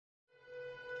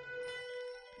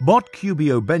Bott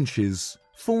Cubio benches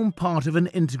form part of an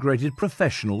integrated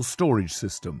professional storage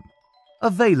system,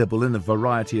 available in a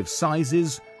variety of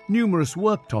sizes, numerous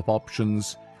worktop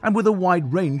options, and with a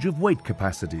wide range of weight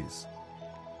capacities.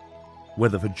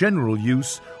 Whether for general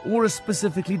use or a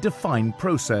specifically defined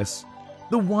process,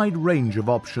 the wide range of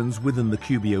options within the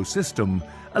Cubio system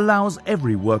allows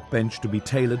every workbench to be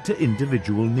tailored to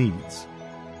individual needs.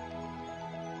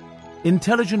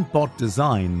 Intelligent Bott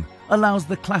design allows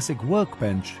the classic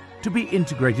workbench to be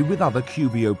integrated with other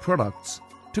Cubio products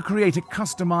to create a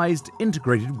customized,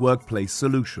 integrated workplace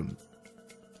solution.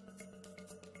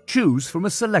 Choose from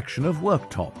a selection of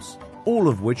worktops, all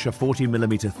of which are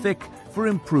 40mm thick for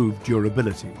improved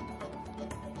durability.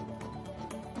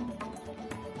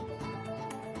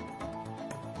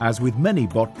 As with many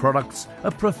Bott products,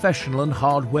 a professional and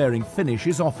hard-wearing finish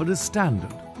is offered as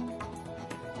standard.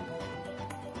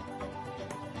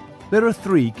 There are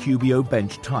 3 Cubio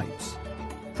bench types: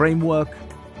 framework,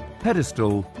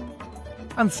 pedestal,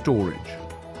 and storage.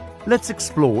 Let's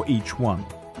explore each one.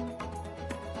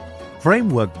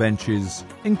 Framework benches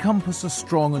encompass a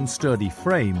strong and sturdy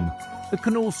frame that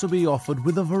can also be offered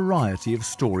with a variety of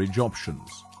storage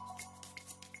options.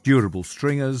 Durable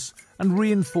stringers and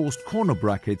reinforced corner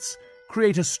brackets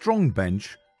create a strong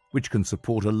bench which can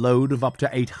support a load of up to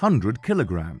 800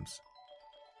 kilograms.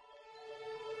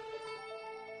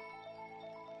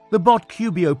 The Bott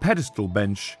Cubio pedestal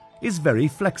bench is very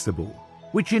flexible,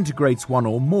 which integrates one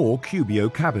or more Cubio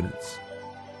cabinets.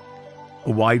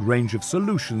 A wide range of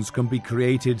solutions can be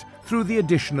created through the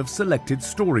addition of selected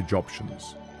storage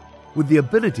options, with the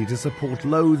ability to support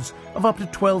loads of up to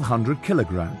 1200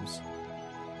 kilograms.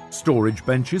 Storage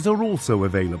benches are also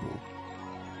available.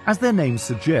 As their name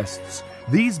suggests,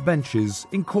 these benches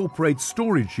incorporate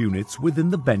storage units within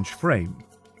the bench frame.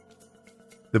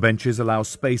 The benches allow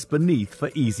space beneath for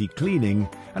easy cleaning,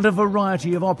 and a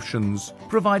variety of options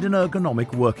provide an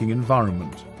ergonomic working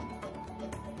environment.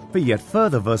 For yet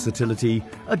further versatility,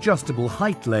 adjustable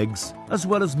height legs as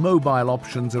well as mobile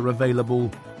options are available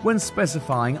when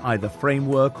specifying either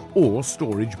framework or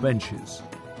storage benches.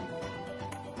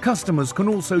 Customers can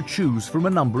also choose from a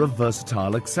number of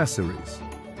versatile accessories: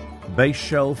 base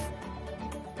shelf,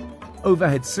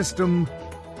 overhead system,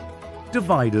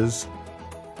 dividers,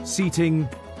 seating,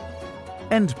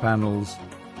 end panels,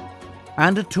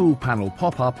 and a tool panel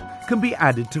pop-up can be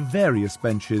added to various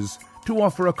benches to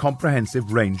offer a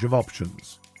comprehensive range of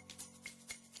options.